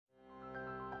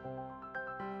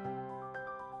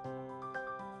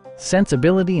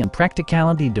Sensibility and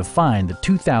practicality define the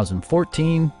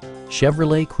 2014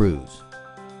 Chevrolet Cruze.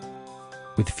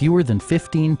 With fewer than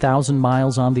 15,000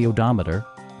 miles on the odometer,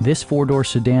 this four-door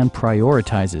sedan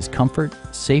prioritizes comfort,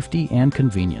 safety, and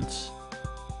convenience.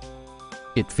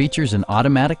 It features an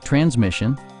automatic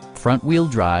transmission, front-wheel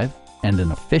drive, and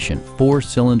an efficient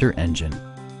four-cylinder engine.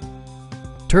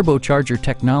 Turbocharger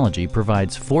technology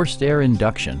provides forced air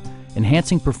induction,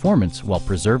 enhancing performance while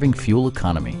preserving fuel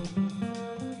economy.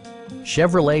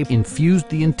 Chevrolet infused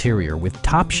the interior with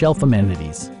top-shelf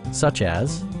amenities such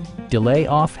as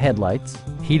delay-off headlights,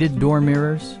 heated door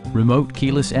mirrors, remote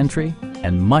keyless entry,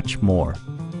 and much more.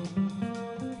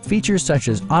 Features such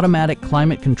as automatic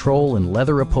climate control and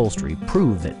leather upholstery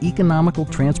prove that economical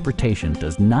transportation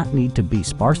does not need to be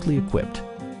sparsely equipped.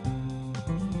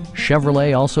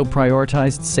 Chevrolet also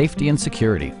prioritized safety and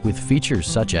security with features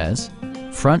such as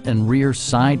front and rear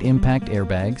side impact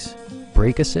airbags,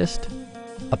 brake assist,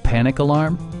 a panic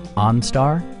alarm,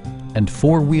 OnStar, and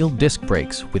four-wheel disc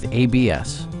brakes with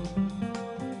ABS.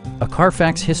 A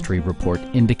Carfax history report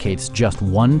indicates just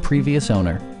one previous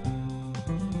owner.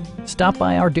 Stop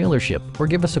by our dealership or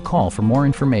give us a call for more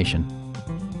information.